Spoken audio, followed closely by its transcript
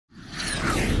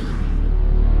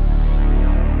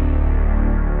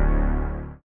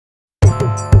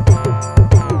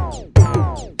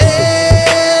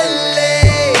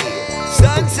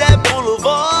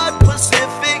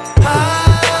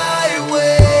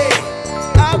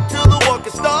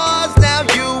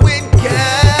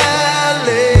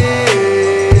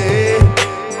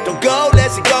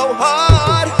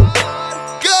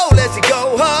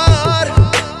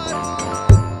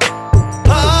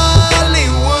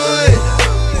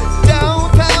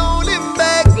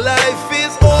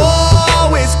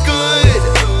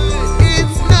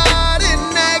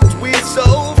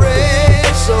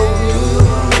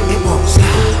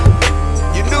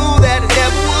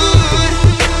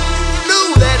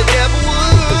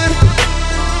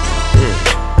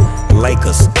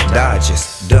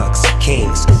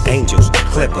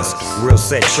real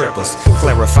set trippers.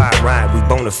 Clarified ride, we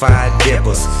bona fide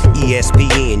dippers.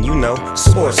 ESPN, you know,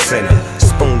 Sports Center.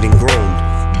 Spooned and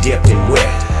groomed, dipped and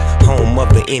wet. Home of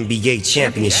the NBA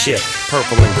championship,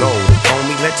 purple and gold.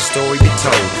 Homie, let the story be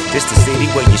told. This the city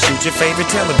where you shoot your favorite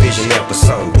television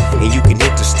episode. And you can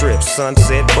hit the strip,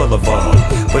 Sunset Boulevard.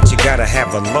 But you gotta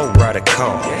have a lowrider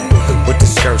car, with the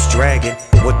skirts dragging,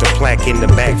 with the plaque in the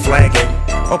back flagging.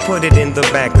 Or put it in the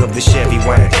back of the Chevy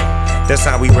wagon. That's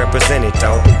how we represent it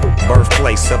though.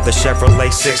 Birthplace of the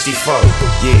Chevrolet 64.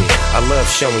 Yeah, I love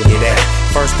showing you that.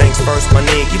 First things first, my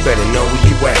nigga, you better know where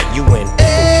you at. You in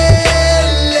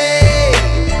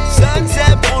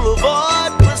Sunset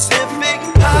Boulevard, Pacific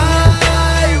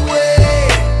Highway.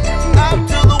 Out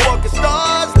to the Walking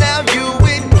Stars, now you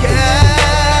in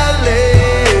Cali.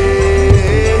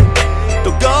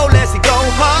 Don't go, let's go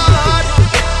hard.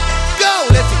 Go,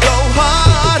 let's go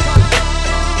hard.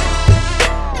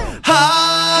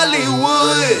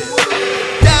 Hollywood,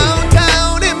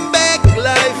 downtown and back,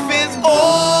 life is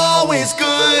always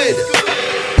good.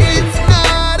 It's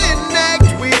not an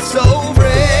act, we so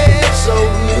fresh, so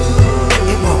new.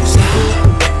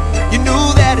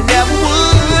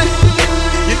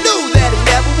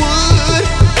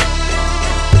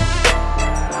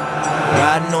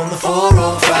 Riding on the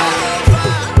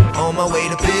 405, on my way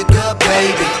to pick up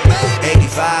baby.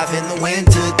 85 in the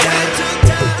winter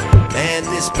time. Man,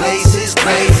 this place is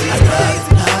crazy. I love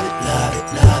it, love it, love it,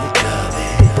 love it, love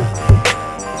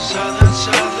it. Southern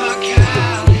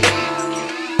Cali.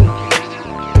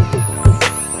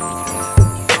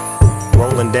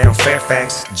 rolling down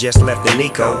Fairfax, just left the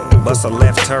Nico. Bust a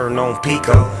left turn on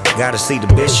Pico. Gotta see the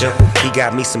bishop, he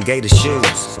got me some gator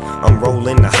shoes. I'm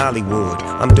rolling to Hollywood,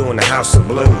 I'm doing the House of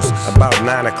Blues. About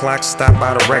 9 o'clock, stop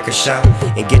by the record shop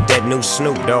and get that new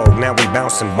Snoop Dogg, now we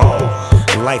bouncing ball.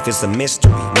 Life is a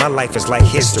mystery, my life is like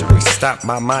history. Stop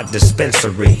by my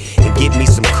dispensary and get me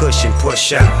some kush and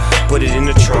push out. Put it in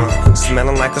the trunk,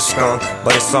 smelling like a skunk,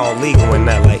 but it's all legal in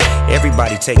LA.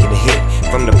 Everybody taking a hit,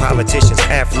 from the politicians,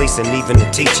 athletes, and even the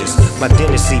teachers. My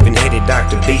dentist even hit it,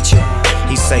 Dr. Beecher.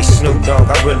 He say, Snoop Dogg,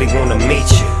 I really wanna meet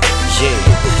you. Yeah,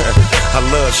 I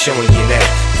love showing you that.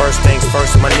 First things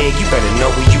first, my nigga, you better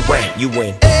know where you at. You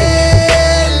in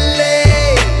LA,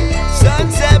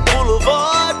 Sunset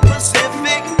Boulevard,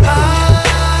 Pacific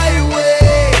Highway.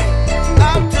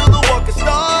 Out to the Walking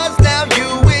Stars, now you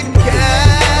in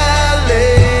Cali.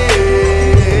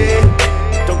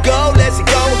 Don't go, let's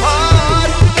go hard.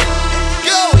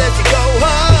 Go, let's go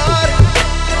hard.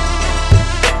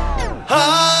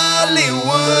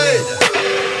 Hollywood,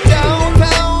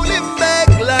 downtown and back,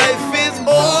 life is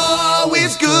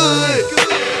always good.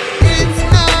 It's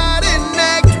not an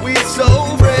act, we so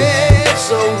fresh,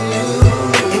 so new.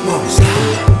 It won't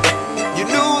stop. You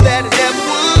knew that it never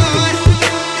would.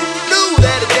 Knew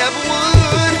that it never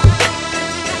would.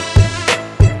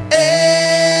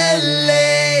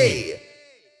 LA.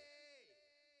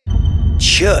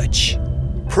 church,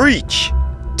 preach,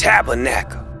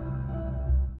 tabernacle.